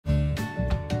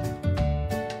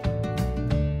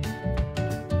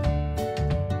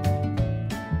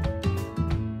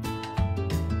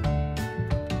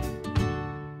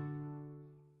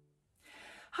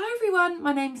Hi everyone,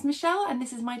 my name's Michelle and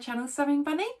this is my channel Sewing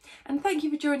Bunny, and thank you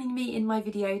for joining me in my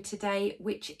video today,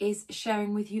 which is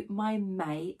sharing with you my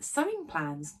May sewing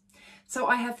plans. So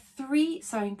I have 3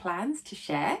 sewing plans to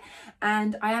share,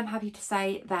 and I am happy to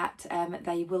say that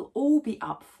they will all be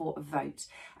up for a vote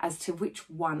as to which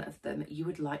one of them you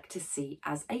would like to see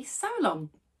as a sew along.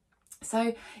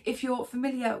 So if you're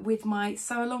familiar with my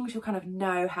sew alongs, you'll kind of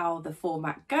know how the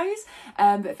format goes,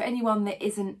 but for anyone that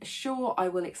isn't sure, I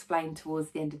will explain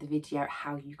towards the end of the video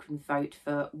how you can vote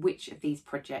for which of these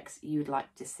projects you would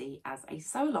like to see as a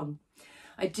sew along.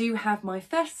 I do have my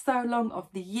first sew along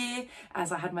of the year,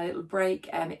 as I had my little break.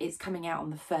 It's coming out on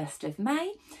the 1st of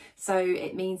May, so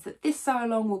it means that this sew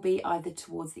along will be either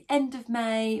towards the end of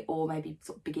May or maybe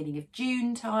sort of beginning of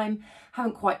June time.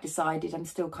 Haven't quite decided, I'm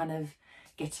still kind of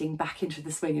getting back into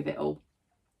the swing of it all.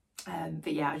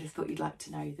 But yeah, I just thought you'd like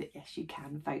to know that yes, you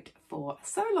can vote for a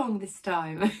sew along this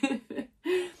time.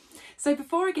 So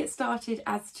before I get started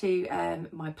as to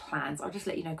my plans, I'll just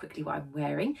let you know quickly what I'm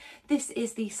wearing. This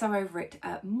is the Sew Over It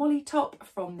Molly top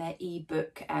from their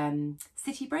ebook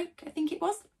City Break, I think it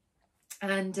was.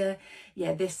 And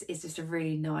yeah, this is just a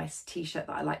really nice t-shirt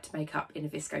that I like to make up in a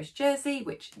viscose jersey,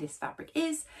 which this fabric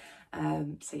is.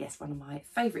 So yes, one of my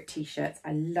favourite t-shirts.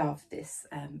 I love this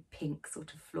pink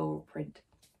sort of floral print.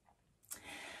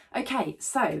 Okay,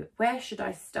 so where should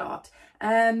I start?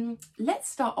 Let's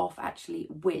start off actually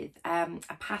with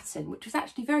a pattern which was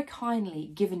actually very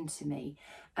kindly given to me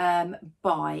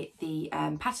by the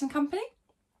pattern company.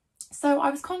 So I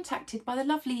was contacted by the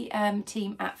lovely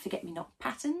team at Forget Me Not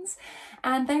Patterns,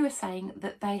 and they were saying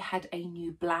that they had a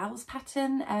new blouse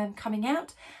pattern coming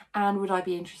out, and would I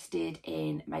be interested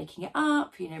in making it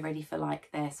up, you know, ready for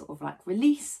like their sort of like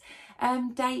release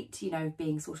date, you know,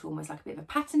 being sort of almost like a bit of a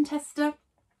pattern tester.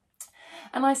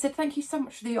 And I said, thank you so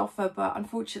much for the offer, but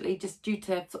unfortunately, just due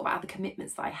to sort of other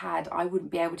commitments that I had, I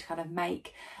wouldn't be able to kind of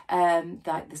make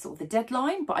the sort of the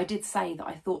deadline. But I did say that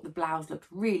I thought the blouse looked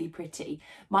really pretty,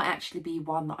 might actually be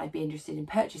one that I'd be interested in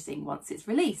purchasing once it's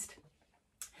released.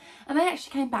 And they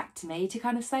actually came back to me to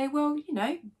kind of say, well, you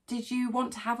know, did you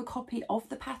want to have a copy of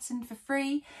the pattern for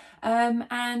free?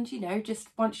 And, you know, just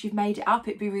once you've made it up,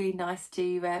 it'd be really nice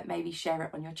to maybe share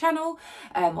it on your channel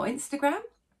or Instagram.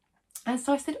 And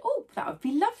so I said, oh, that would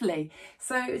be lovely.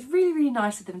 So it was really, really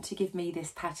nice of them to give me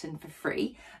this pattern for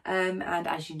free. And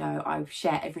as you know, I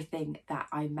share everything that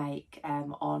I make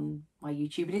on my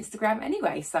YouTube and Instagram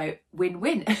anyway. So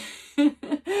win-win.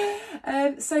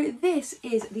 So this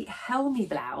is the Helmy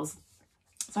blouse.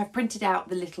 So I've printed out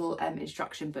the little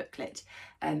instruction booklet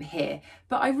here.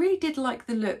 But I really did like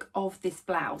the look of this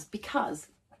blouse because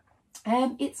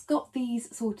it's got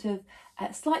these sort of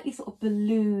slightly sort of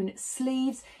balloon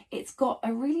sleeves. It's got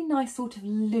a really nice sort of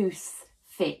loose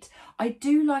fit. I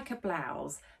do like a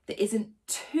blouse that isn't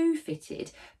too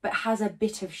fitted but has a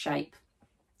bit of shape,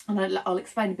 and I'll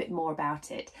explain a bit more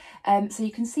about it. So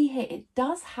you can see here it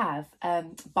does have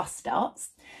bust darts.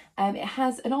 It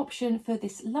has an option for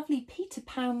this lovely Peter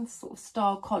Pan sort of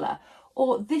style collar,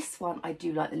 or this one I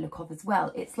do like the look of as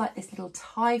well. It's like this little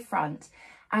tie front,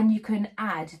 and you can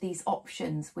add these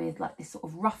options with like this sort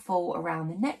of ruffle around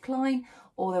the neckline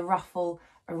or the ruffle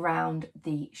around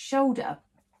the shoulder.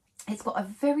 It's got a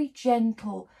very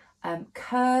gentle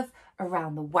curve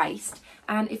around the waist.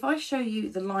 And if I show you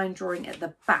the line drawing at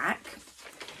the back,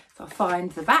 so I'll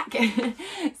find the back.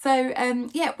 So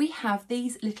yeah, we have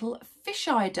these little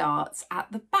fisheye darts at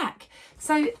the back.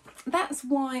 So that's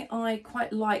why I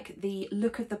quite like the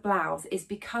look of the blouse, is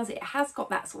because it has got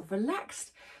that sort of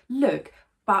relaxed look,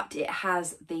 but it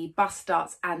has the bust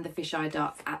darts and the fisheye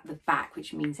darts at the back,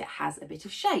 which means it has a bit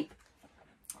of shape.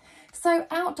 So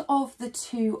out of the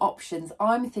 2 options,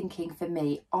 I'm thinking for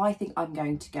me, I think I'm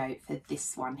going to go for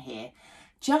this one here.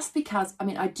 Just because, I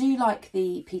mean, I do like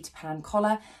the Peter Pan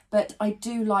collar, but I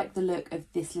do like the look of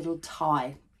this little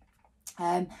tie.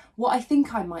 What I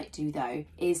think I might do though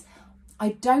is, I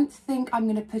don't think I'm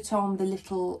going to put on the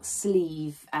little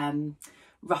sleeve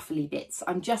ruffly bits.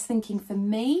 I'm just thinking for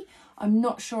me, I'm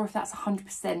not sure if that's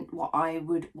 100% what I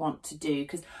would want to do,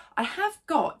 because I have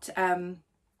got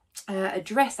a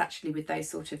dress actually with those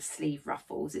sort of sleeve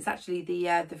ruffles. It's actually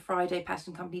the Friday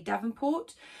Pattern Company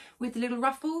Davenport with the little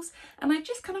ruffles, and I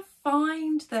just kind of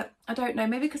find that, I don't know,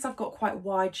 maybe because I've got quite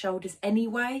wide shoulders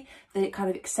anyway, that it kind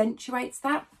of accentuates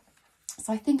that.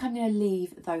 So I think I'm going to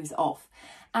leave those off,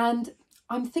 and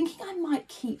I'm thinking I might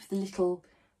keep the little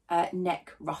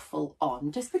neck ruffle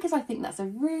on, just because I think that's a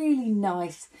really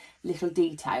nice little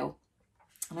detail,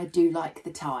 and I do like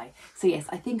the tie. So yes,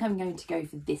 I think I'm going to go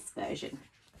for this version.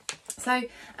 So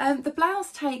the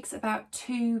blouse takes about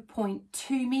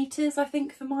 2.2 meters, I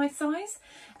think, for my size.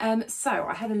 So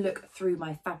I had a look through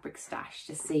my fabric stash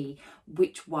to see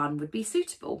which one would be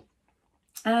suitable.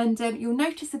 And you'll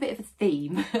notice a bit of a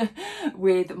theme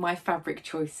with my fabric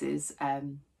choices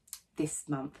this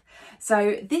month.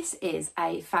 So this is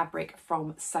a fabric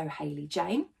from So Hayley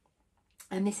Jane.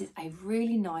 And this is a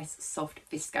really nice soft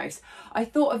viscose. I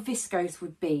thought a viscose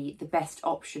would be the best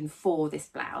option for this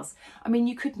blouse. I mean,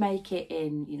 you could make it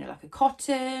in, you know, like a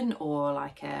cotton or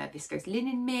like a viscose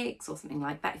linen mix or something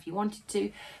like that if you wanted to.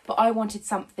 But I wanted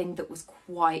something that was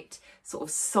quite sort of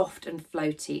soft and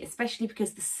floaty, especially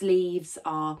because the sleeves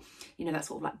are, you know, that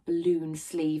sort of like balloon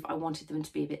sleeve. I wanted them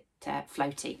to be a bit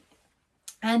floaty.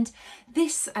 And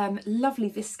this lovely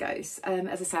viscose,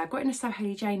 as I say, I got in a So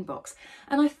Hayley Jane box,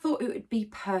 and I thought it would be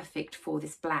perfect for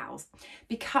this blouse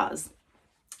because,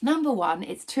 number one,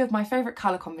 it's two of my favourite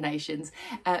colour combinations,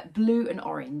 blue and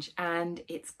orange, and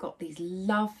it's got these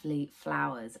lovely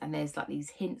flowers, and there's like these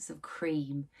hints of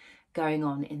cream going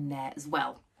on in there as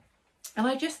well. And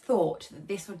I just thought that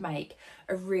this would make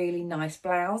a really nice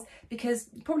blouse because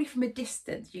probably from a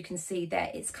distance you can see there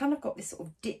it's kind of got this sort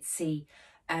of ditzy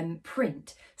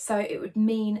print, so it would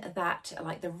mean that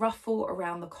like the ruffle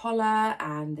around the collar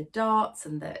and the darts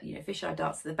and the, you know, fisheye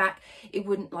darts at the back, it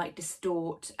wouldn't like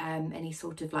distort any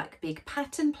sort of like big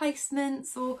pattern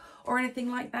placements or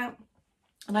anything like that.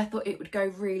 And I thought it would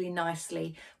go really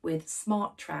nicely with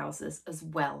smart trousers as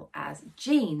well as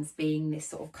jeans, being this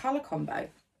sort of colour combo.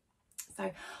 So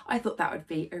I thought that would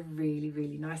be a really,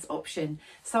 really nice option.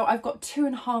 So I've got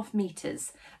 2.5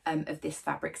 meters of this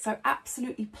fabric, so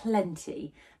absolutely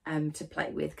plenty to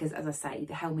play with, because as I say,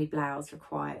 the Helmi blouse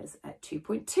requires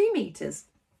 2.2 meters.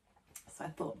 So I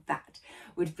thought that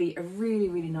would be a really,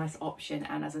 really nice option.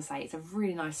 And as I say, it's a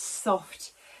really nice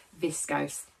soft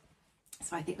viscose.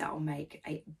 So I think that will make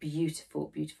a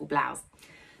beautiful, beautiful blouse.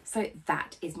 So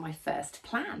that is my first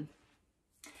plan.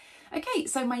 Okay,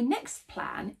 so my next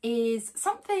plan is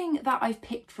something that I've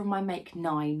picked from my Make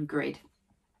 9 grid.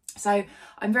 So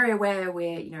I'm very aware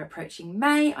we're, you know, approaching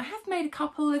May. I have made a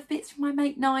couple of bits from my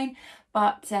Make 9,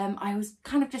 but I was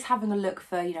kind of just having a look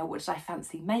for, you know, what did I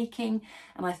fancy making?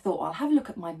 And I thought, well, I'll have a look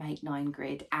at my Make 9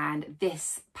 grid, and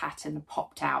this pattern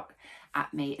popped out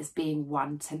at me as being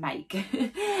one to make.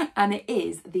 And it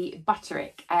is the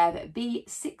Butterick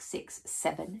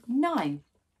B6679.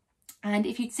 And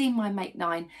if you'd seen my Make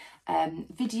 9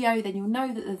 video, then you'll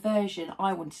know that the version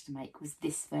I wanted to make was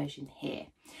this version here.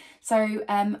 So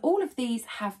all of these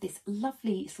have this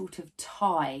lovely sort of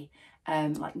tie,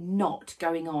 like knot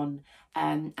going on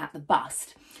at the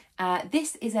bust.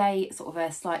 This is a sort of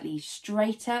a slightly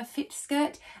straighter fit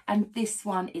skirt, and this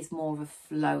one is more of a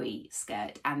flowy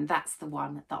skirt, and that's the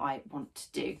one that I want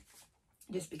to do.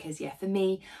 Just because, yeah, for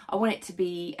me, I want it to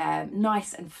be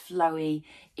nice and flowy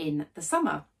in the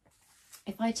summer.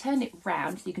 If I turn it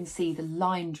round, you can see the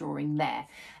line drawing there.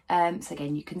 So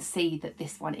again, you can see that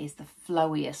this one is the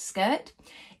flowier skirt.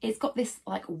 It's got this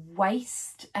like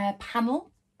waist panel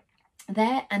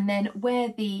there, and then where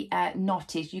the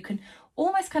knot is, you can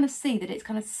almost kind of see that it's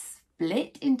kind of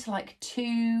split into like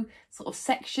two sort of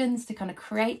sections to kind of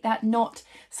create that knot.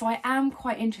 So I am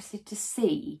quite interested to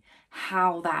see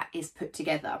how that is put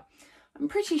together. I'm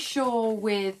pretty sure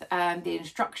with the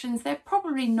instructions, they're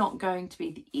probably not going to be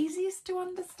the easiest to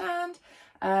understand,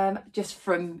 just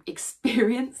from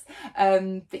experience.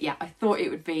 But yeah, I thought it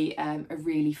would be a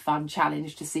really fun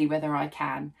challenge to see whether I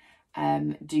can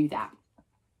do that.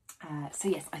 So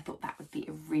yes, I thought that would be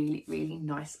a really, really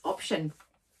nice option.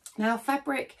 Now,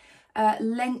 fabric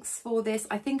lengths for this,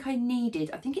 I think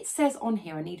it says on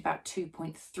here I need about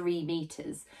 2.3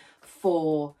 meters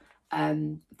for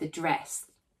the dress.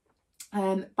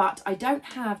 But I don't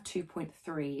have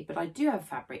 2.3, but I do have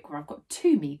fabric where I've got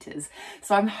 2 meters.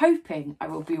 So I'm hoping I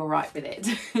will be all right with it.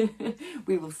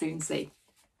 We will soon see.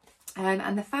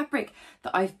 And the fabric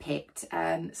that I've picked,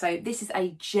 so this is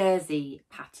a jersey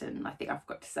pattern, I think I've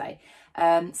got to say.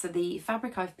 So the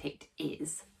fabric I've picked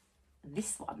is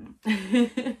this one.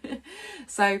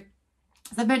 So,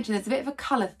 as I mentioned, there's a bit of a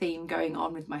colour theme going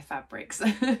on with my fabrics.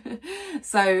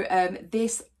 So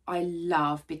this I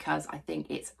love because I think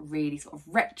it's really sort of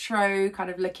retro kind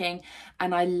of looking,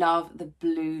 and I love the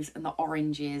blues and the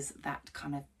oranges that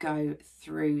kind of go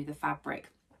through the fabric.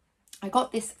 I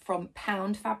got this from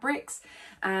Pound Fabrics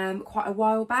quite a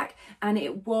while back, and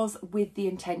it was with the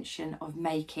intention of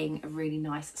making a really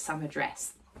nice summer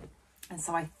dress. And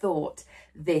so I thought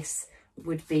this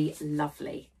would be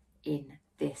lovely in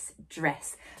this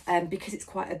dress because it's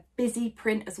quite a busy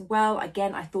print as well.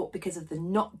 Again, I thought because of the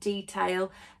knot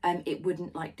detail, it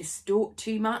wouldn't like distort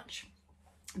too much.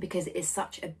 because it is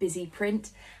such a busy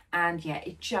print. And yeah,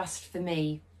 it just, for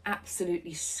me,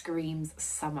 absolutely screams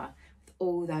summer with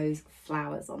all those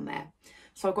flowers on there.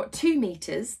 So I've got 2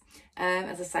 meters.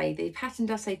 As I say, the pattern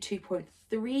does say 2.3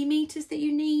 meters that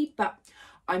you need, but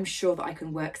I'm sure that I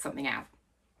can work something out.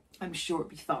 I'm sure it'll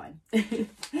be fine.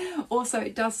 Also,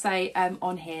 it does say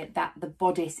on here that the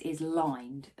bodice is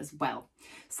lined as well.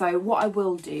 So what I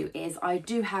will do is, I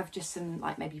do have just some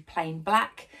like maybe plain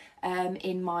black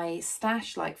in my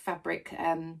stash, like fabric,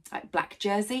 like black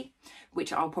jersey,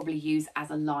 which I'll probably use as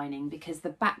a lining because the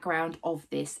background of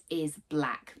this is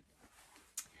black.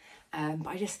 But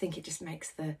I just think it just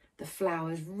makes the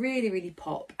flowers really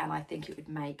pop, and I think it would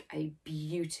make a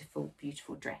beautiful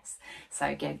dress. So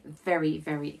again,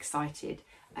 very excited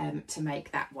to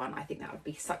make that one. I think that would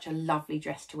be such a lovely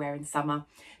dress to wear in summer.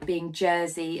 Being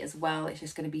jersey as well, it's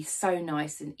just going to be so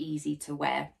nice and easy to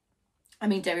wear. I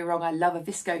mean, don't be wrong, I love a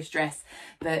viscose dress,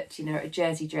 but you know, a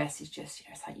jersey dress is just, you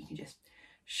know, it's like you can just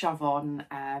shove on,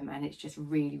 and it's just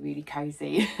really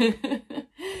cozy.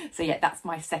 So yeah, that's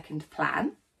my second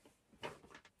plan.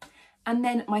 And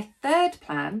then my third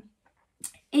plan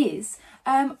is,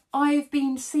 I've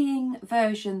been seeing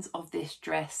versions of this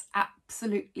dress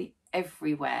absolutely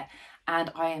everywhere,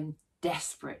 and I am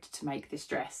desperate to make this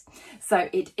dress. So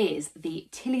it is the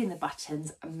Tilly and the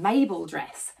Buttons Mabel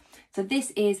dress. So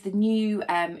this is the new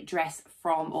dress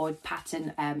from, or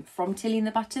pattern from Tilly and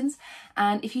the Buttons.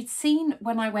 And if you'd seen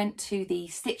when I went to the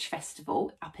Stitch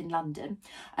Festival up in London,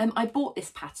 I bought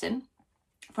this pattern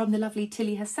from the lovely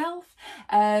Tilly herself,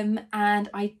 and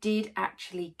I did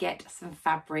actually get some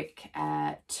fabric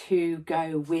to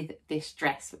go with this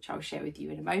dress, which I'll share with you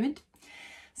in a moment.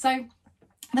 So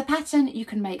the pattern, you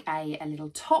can make a little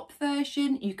top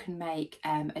version, you can make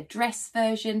a dress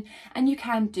version, and you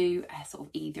can do sort of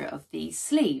either of these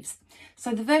sleeves.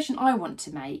 So the version I want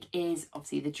to make is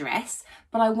obviously the dress,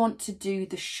 but I want to do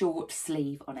the short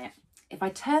sleeve on it. If I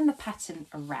turn the pattern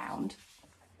around,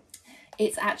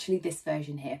 it's actually this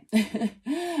version here.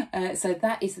 So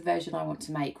that is the version I want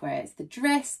to make, where it's the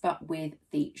dress but with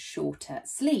the shorter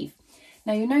sleeve.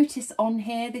 Now you'll notice on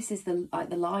here, this is the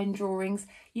line drawings.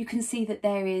 You can see that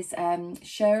there is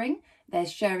shirring.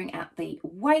 There's shirring at the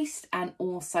waist and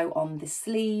also on the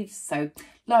sleeves. So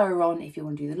lower on if you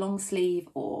want to do the long sleeve,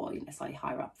 or you know, slightly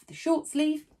higher up for the short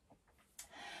sleeve.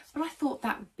 But I thought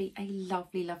that would be a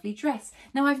lovely dress.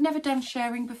 Now I've never done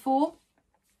shirring before,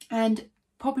 and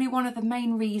probably one of the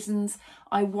main reasons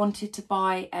I wanted to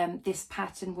buy this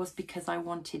pattern was because I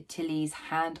wanted Tilly's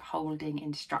hand-holding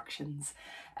instructions.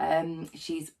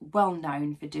 She's well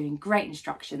known for doing great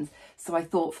instructions, so I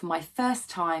thought for my first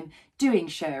time doing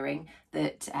shirring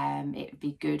that it would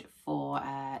be good for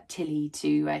Tilly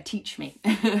to teach me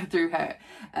through her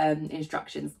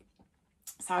instructions.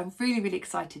 So I'm really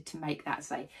excited to make that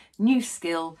as a new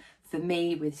skill for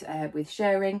me with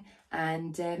shirring.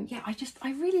 And yeah,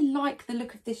 I really like the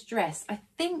look of this dress. I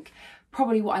think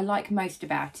probably what I like most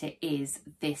about it is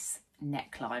this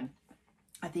neckline.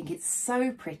 I think it's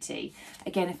so pretty.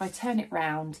 Again, if I turn it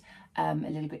round a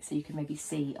little bit so you can maybe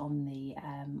see on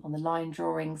the line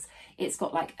drawings, it's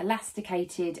got like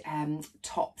elasticated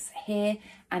tops here,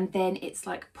 and then it's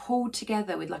like pulled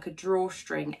together with like a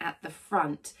drawstring at the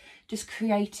front, just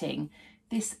creating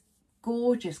this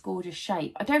gorgeous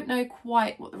shape. I don't know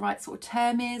quite what the right sort of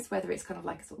term is, whether it's kind of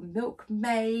like a sort of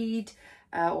milkmaid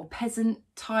or peasant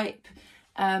type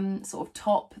sort of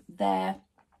top there,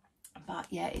 but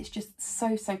yeah, it's just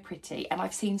so pretty. And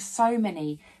I've seen so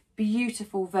many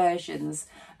beautiful versions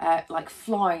like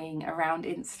flying around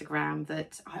Instagram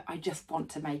that I just want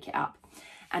to make it up.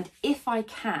 And if I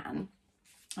can,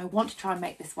 I want to try and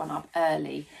make this one up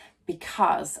early,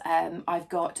 because I've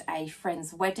got a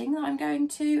friend's wedding that I'm going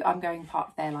to. I'm going part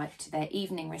of their, like, to their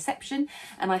evening reception,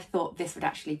 and I thought this would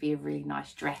actually be a really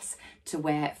nice dress to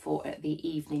wear for the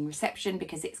evening reception,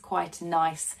 because it's quite a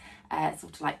nice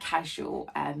sort of like casual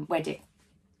wedding.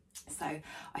 So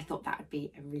I thought that would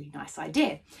be a really nice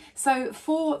idea. So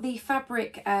for the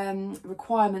fabric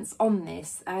requirements on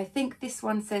this, I think this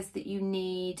one says that you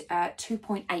need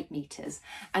 2.8 meters,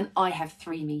 and I have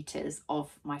 3 meters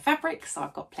of my fabric, so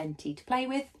I've got plenty to play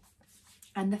with.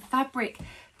 And the fabric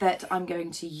that I'm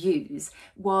going to use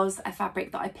was a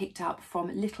fabric that I picked up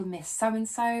from Little Miss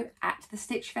So-and-so at the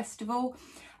Stitch Festival.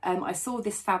 I saw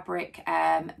this fabric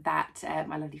that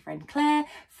my lovely friend Claire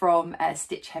from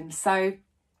Stitch Hem Sew,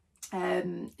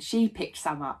 she picked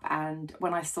some up, and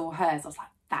when I saw hers I was like,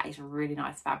 that is a really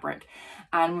nice fabric.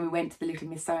 And when we went to the Little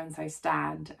Miss So-and-so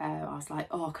stand, I was like,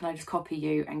 oh, can I just copy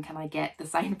you and can I get the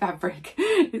same fabric?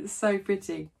 It's so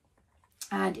pretty.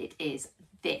 And it is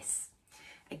this.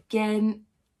 Again,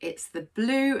 It's the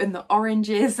blue and the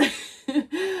oranges.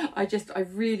 I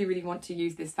really want to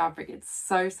use this fabric. It's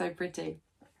so pretty.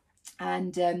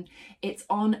 And it's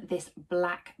on this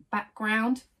black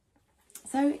background.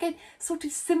 So again, sort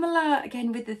of similar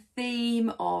again with the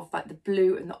theme of like the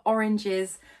blue and the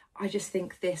oranges. I just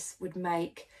think this would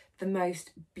make the most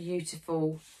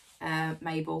beautiful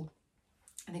Mabel.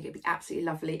 I think it'd be absolutely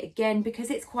lovely, again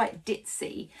because it's quite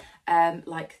ditzy,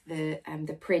 like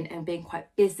the print, and being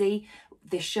quite busy.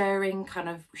 The shirring kind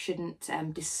of shouldn't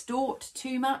distort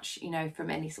too much, you know, from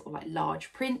any sort of like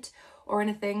large print or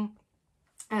anything.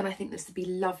 And I think this would be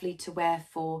lovely to wear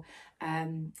for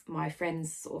my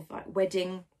friend's sort of like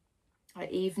wedding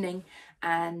evening,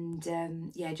 and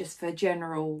yeah, just for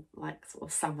general like sort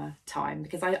of summer time,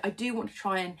 because I do want to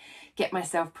try and get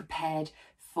myself prepared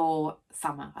for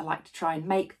summer. I like to try and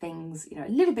make things, you know, a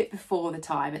little bit before the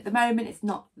time. At the moment it's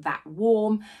not that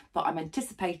warm, but I'm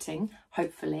anticipating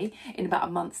hopefully in about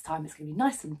a month's time it's going to be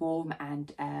nice and warm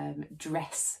and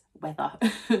dress weather.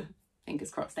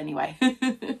 Fingers crossed anyway.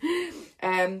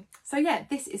 So yeah,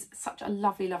 this is such a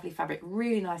lovely fabric,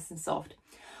 really nice and soft.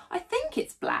 I think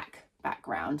it's black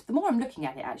background. The more I'm looking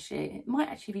at it, actually, it might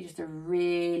actually be just a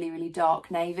really dark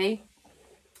navy.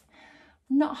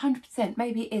 Not 100%,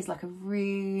 maybe it is like a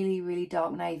really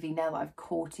dark navy now that I've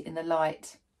caught it in the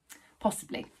light.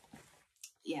 Possibly.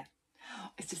 Yeah,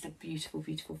 it's just a beautiful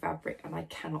fabric, and I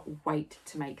cannot wait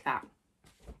to make that.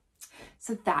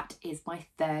 So that is my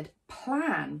third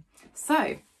plan.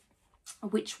 So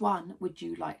which one would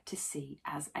you like to see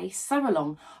as a sew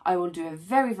along? I will do a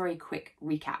very quick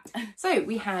recap. So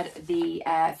we had the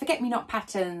Forget Me Not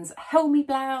Patterns Helmy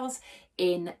blouse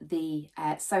in the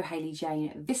So Hayley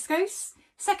Jane viscose.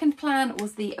 Second plan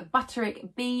was the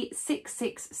Butterick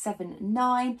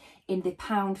B6679 in the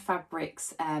Pound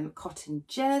Fabrics cotton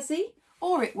jersey.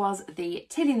 Or it was the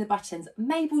Tilly and the Buttons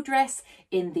Mabel dress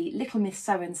in the Little Miss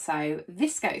So-and-so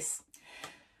viscose.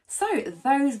 So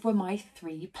those were my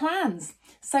 3 plans.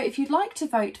 So if you'd like to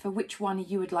vote for which one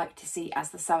you would like to see as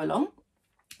the sew along,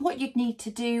 what you'd need to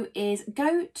do is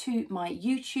go to my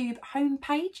YouTube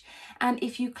homepage, and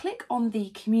if you click on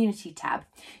the community tab,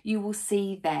 you will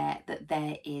see there that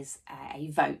there is a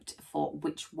vote for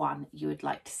which one you would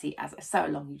like to see as a sew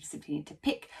along. You just simply need to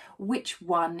pick which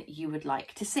one you would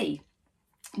like to see.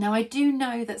 Now, I do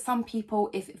know that some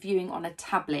people, if viewing on a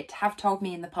tablet, have told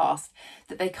me in the past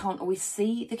that they can't always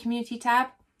see the community tab.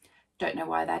 Don't know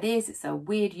why that is. It's a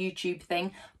weird YouTube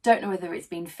thing. Don't know whether it's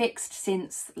been fixed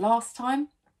since last time.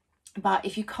 But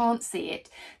if you can't see it,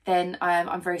 then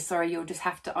I'm very sorry. You'll just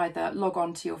have to either log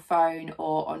on to your phone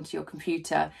or onto your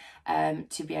computer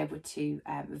to be able to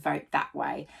vote that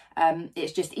way.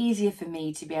 It's just easier for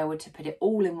me to be able to put it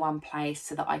all in one place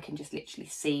so that I can just literally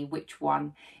see which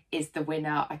one is the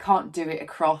winner. I can't do it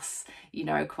across, you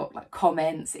know, like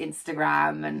comments,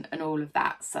 Instagram and all of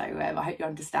that. So I hope you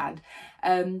understand.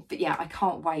 But yeah, I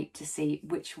can't wait to see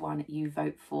which one you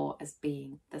vote for as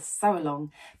being the sew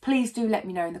along. Please do let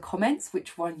me know in the comments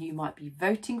which one you might be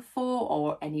voting for,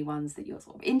 or any ones that you're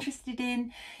sort of interested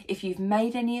in. If you've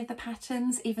made any of the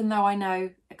patterns, even though I know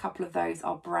a couple of those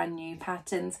are brand new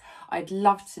patterns, I'd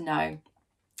love to know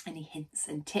any hints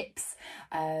and tips.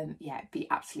 Yeah, it'd be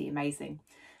absolutely amazing.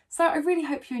 So I really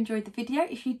hope you enjoyed the video.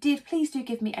 If you did, please do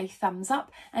give me a thumbs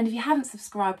up. And if you haven't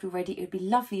subscribed already, it would be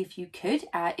lovely if you could.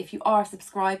 If you are a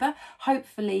subscriber,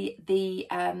 hopefully the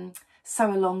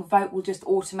sew along vote will just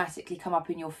automatically come up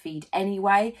in your feed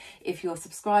anyway if you're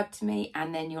subscribed to me,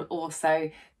 and then you'll also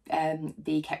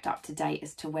be kept up to date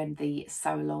as to when the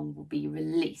sew along will be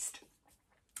released.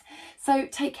 So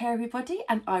take care everybody,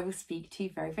 and I will speak to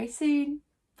you very soon.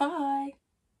 Bye.